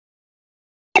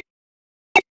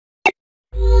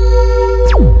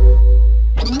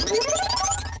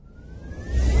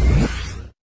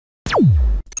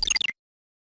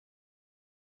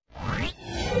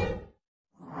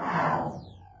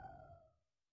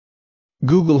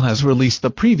Google has released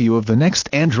the preview of the next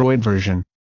Android version.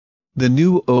 The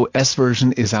new OS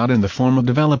version is out in the form of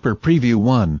Developer Preview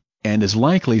 1, and is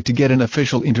likely to get an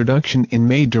official introduction in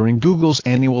May during Google's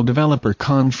annual developer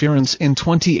conference in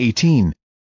 2018.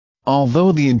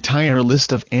 Although the entire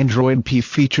list of Android P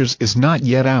features is not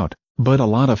yet out, but a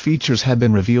lot of features have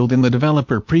been revealed in the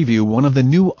Developer Preview 1 of the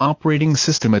new operating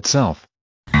system itself.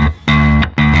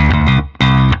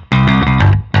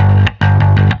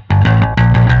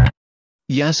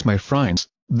 Yes, my friends,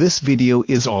 this video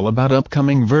is all about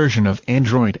upcoming version of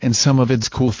Android and some of its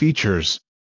cool features.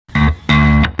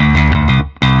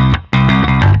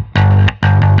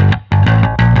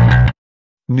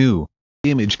 New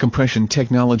image compression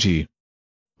technology.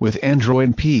 With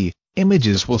Android P,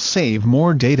 images will save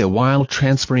more data while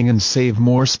transferring and save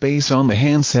more space on the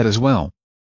handset as well.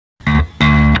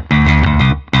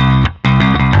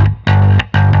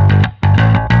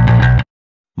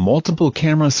 Multiple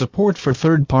camera support for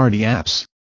third-party apps.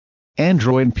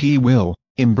 Android P will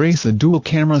embrace the dual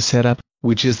camera setup,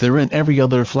 which is there in every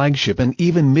other flagship and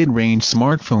even mid-range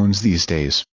smartphones these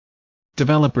days.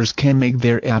 Developers can make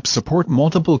their apps support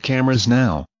multiple cameras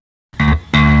now.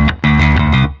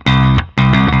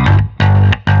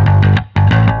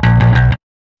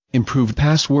 Improved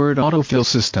password autofill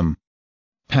system.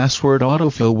 Password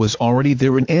autofill was already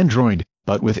there in Android,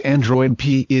 but with Android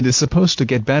P it is supposed to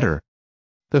get better.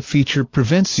 The feature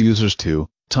prevents users to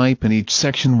type in each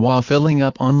section while filling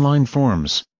up online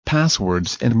forms,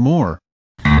 passwords and more.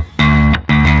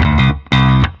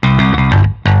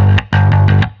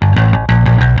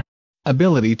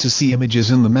 Ability to see images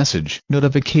in the message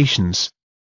notifications.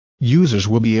 Users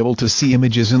will be able to see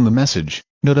images in the message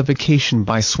notification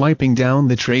by swiping down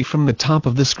the tray from the top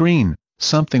of the screen,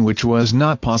 something which was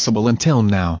not possible until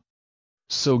now.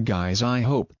 So guys, I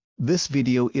hope this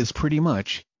video is pretty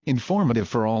much informative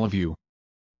for all of you.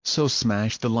 So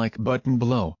smash the like button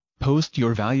below, post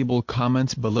your valuable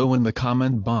comments below in the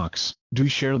comment box, do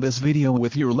share this video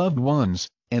with your loved ones,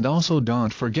 and also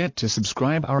don't forget to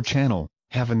subscribe our channel.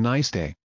 Have a nice day.